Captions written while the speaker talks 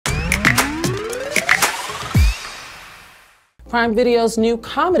Prime Video's new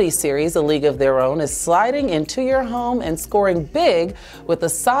comedy series, A League of Their Own, is sliding into your home and scoring big with a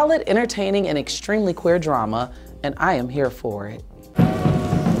solid, entertaining, and extremely queer drama, and I am here for it.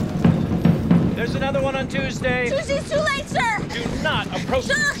 There's another one on Tuesday. Tuesday's too late, sir. Do not approach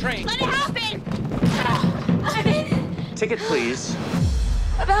the train. Let it happen. I'm in. Ticket, please.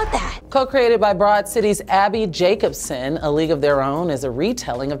 About that. Co-created by Broad City's Abby Jacobson, A League of Their Own is a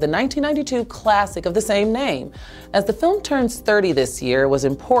retelling of the 1992 classic of the same name. As the film turns 30 this year, it was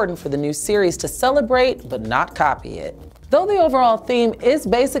important for the new series to celebrate but not copy it. Though the overall theme is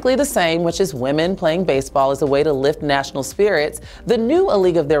basically the same, which is women playing baseball as a way to lift national spirits, the new A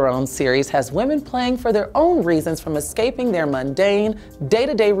League of Their Own series has women playing for their own reasons, from escaping their mundane,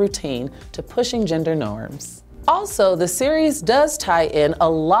 day-to-day routine to pushing gender norms. Also, the series does tie in a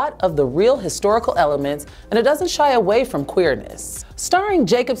lot of the real historical elements, and it doesn't shy away from queerness. Starring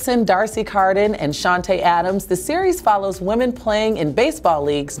Jacobson, Darcy Carden, and Shantae Adams, the series follows women playing in baseball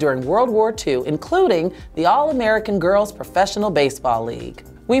leagues during World War II, including the All-American Girls Professional Baseball League.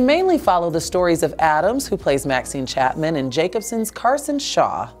 We mainly follow the stories of Adams, who plays Maxine Chapman, and Jacobson's Carson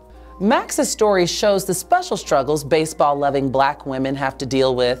Shaw. Max's story shows the special struggles baseball-loving black women have to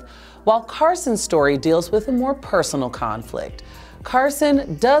deal with, while Carson's story deals with a more personal conflict.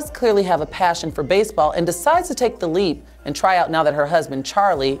 Carson does clearly have a passion for baseball and decides to take the leap and try out now that her husband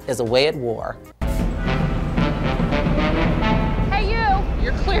Charlie is away at war. Hey you!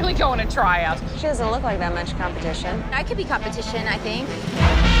 You're clearly going to tryouts. She doesn't look like that much competition. I could be competition, I think.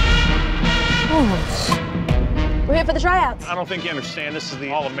 We're here for the tryouts. I don't think you understand. This is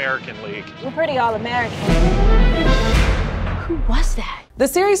the All-American League. We're pretty all-American. Who was that? The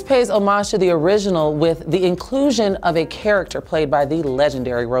series pays homage to the original with the inclusion of a character played by the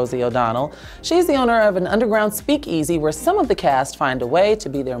legendary Rosie O'Donnell. She's the owner of an underground speakeasy where some of the cast find a way to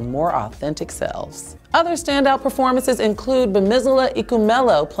be their more authentic selves. Other standout performances include Bamizola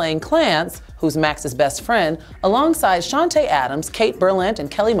Ikumelo playing Clance, who's Max's best friend, alongside Shantae Adams, Kate Berlant, and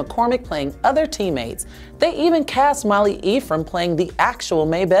Kelly McCormick playing other teammates. They even cast Molly Ephraim playing the actual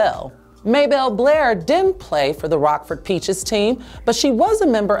Maybelle. Maybelle Blair didn't play for the Rockford Peaches team, but she was a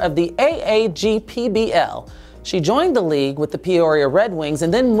member of the AAGPBL. She joined the league with the Peoria Red Wings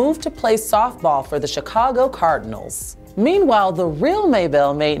and then moved to play softball for the Chicago Cardinals. Meanwhile, the real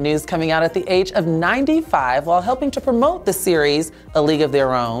Maybelle made news coming out at the age of 95 while helping to promote the series A League of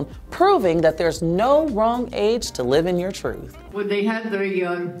Their Own, proving that there's no wrong age to live in your truth. When they had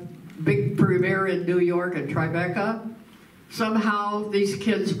the big premiere in New York at Tribeca, somehow these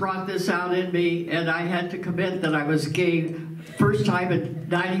kids brought this out in me, and I had to commit that I was gay first time in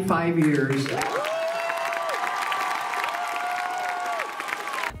 95 years.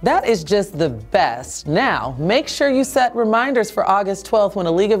 That is just the best. Now, make sure you set reminders for August 12th when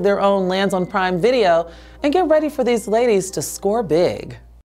A League of Their Own lands on Prime Video, and get ready for these ladies to score big.